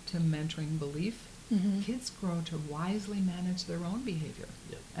to mentoring belief, kids grow to wisely manage their own behavior.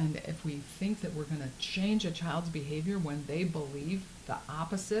 Yep. And if we think that we're going to change a child's behavior when they believe the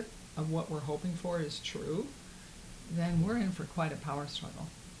opposite of what we're hoping for is true, then we're in for quite a power struggle.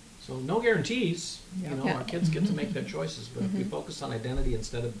 So no guarantees. Yeah. Our kids get to make their choices, but if we focus on identity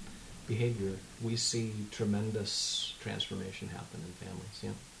instead of behavior, we see tremendous transformation happen in families.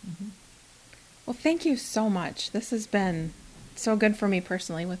 Yeah. Well, thank you so much. This has been so good for me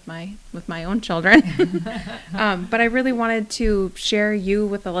personally with my own children. But I really wanted to share you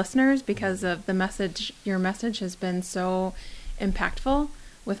with the listeners because of the message. Your message has been so impactful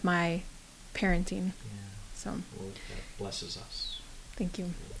with my parenting. Yeah. So Well, that blesses us. thank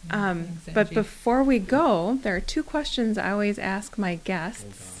you. Thanks, But Angie. before we go, there are two questions I always ask my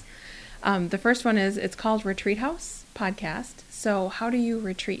guests. The first one is, it's called Retreat House Podcast. So how do you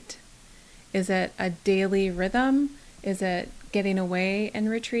retreat? Is it a daily rhythm? Is it getting away and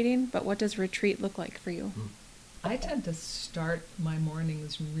retreating? But what does retreat look like for you? I tend to start my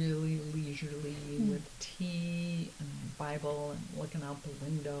mornings really leisurely with tea and Bible and looking out the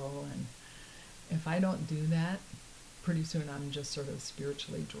window. And if I don't do that, pretty soon I'm just sort of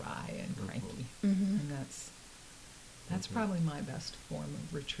spiritually dry and cranky. And that's probably my best form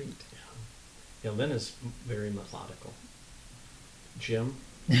of retreat. Yeah, Lynne is very methodical. Jim?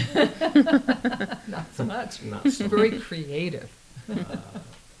 Not so much. Not so Very much. creative.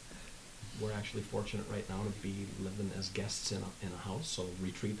 We're actually fortunate right now to be living as guests in a house, so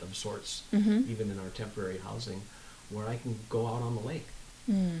retreat of sorts, Mm-hmm. even in our temporary housing, where I can go out on the lake.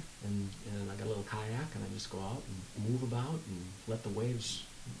 Mm. And I got a little kayak, and I just go out and move about and let the waves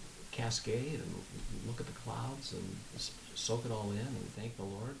cascade and look at the clouds and soak it all in and thank the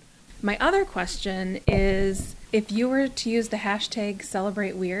Lord. My other question is, if you were to use the hashtag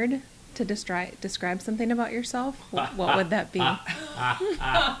Celebrate Weird to describe something about yourself, what would that be?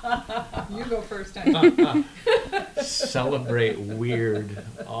 You go first, Angie. Celebrate weird.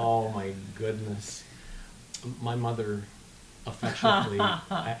 Oh my goodness. My mother affectionately,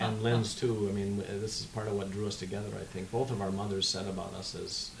 and Lynn's too, I mean, this is part of what drew us together, I think. Both of our mothers said about us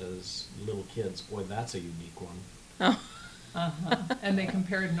as little kids, boy, that's a unique one. Oh, And they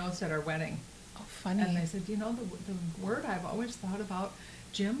compared notes at our wedding. oh funny. And they said, the word I've always thought about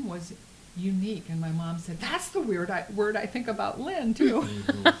Jim was unique. And my mom said, that's the word I think about Lynne, too.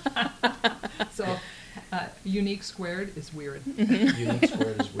 So unique squared is weird. Unique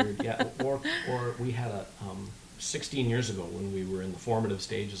squared is weird, yeah. Or we had 16 years ago when we were in the formative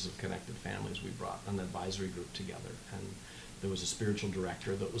stages of Connected Families, we brought an advisory group together, and there was a spiritual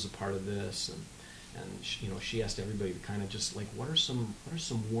director that was a part of this, and she asked everybody to kind of just like, what are some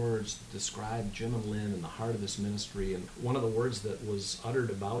words that describe Jim and Lynne and the heart of this ministry? And one of the words that was uttered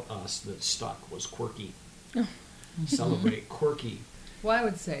about us that stuck was quirky. Celebrate quirky. Well, I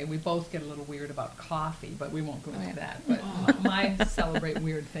would say we both get a little weird about coffee, but we won't go into that. But my celebrate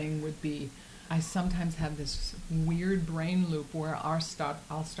weird thing would be I sometimes have this weird brain loop where I'll start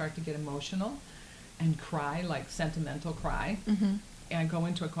to get emotional and cry, like sentimental cry. Mm-hmm. And I go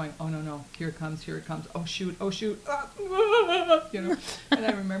into it going, oh, no, here it comes, oh, shoot, ah, you know. And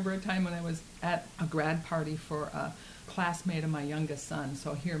I remember a time when I was at a grad party for a classmate of my youngest son.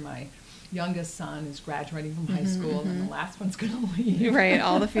 So here my youngest son is graduating from high school, and the last one's going to leave. Right,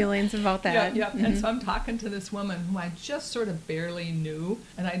 all the feelings about that. Yeah. And so I'm talking to this woman who I just sort of barely knew,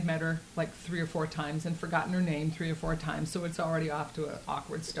 and I'd met her like 3 or 4 times and forgotten her name 3 or 4 times, so it's already off to an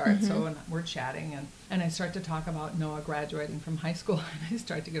awkward start. So and we're chatting, and I start to talk about Noah graduating from high school, and I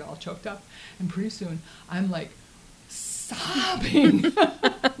start to get all choked up, and pretty soon I'm like sobbing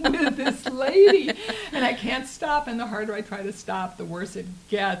with this lady, and I can't stop, and the harder I try to stop, the worse it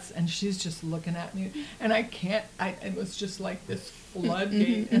gets, and she's just looking at me, and it was just like this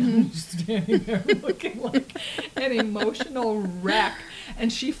floodgate, and I'm just standing there looking like an emotional wreck,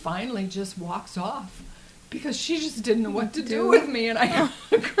 and she finally just walks off because she just didn't know what to do with me, and I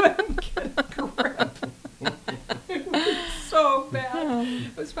couldn't get a grip. It was so bad.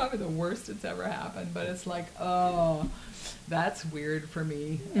 It was probably the worst it's ever happened, but it's like, oh, that's weird for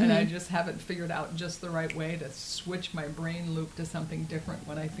me, and I just haven't figured out just the right way to switch my brain loop to something different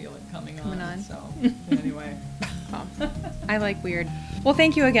when I feel it coming on. So anyway. I like weird. Well,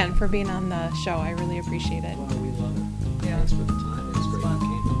 thank you again for being on the show. I really appreciate it. Well, we love it. Yeah. Thanks for the time. It's great fun.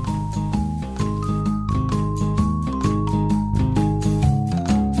 You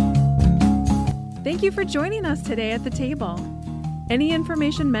came. Thank you for joining us today at the table. Any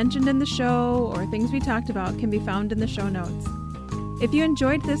information mentioned in the show or things we talked about can be found in the show notes. If you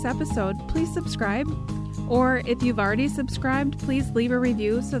enjoyed this episode, please subscribe. Or if you've already subscribed, please leave a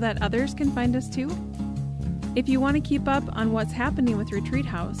review so that others can find us too. If you want to keep up on what's happening with Retreat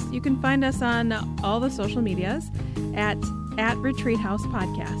House, you can find us on all the social medias at Retreat House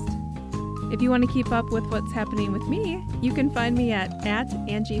Podcast. If you want to keep up with what's happening with me, you can find me at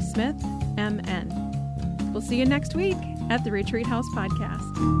Angie Smith, MN. We'll see you next week at the Retreat House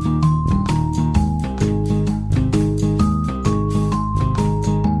Podcast.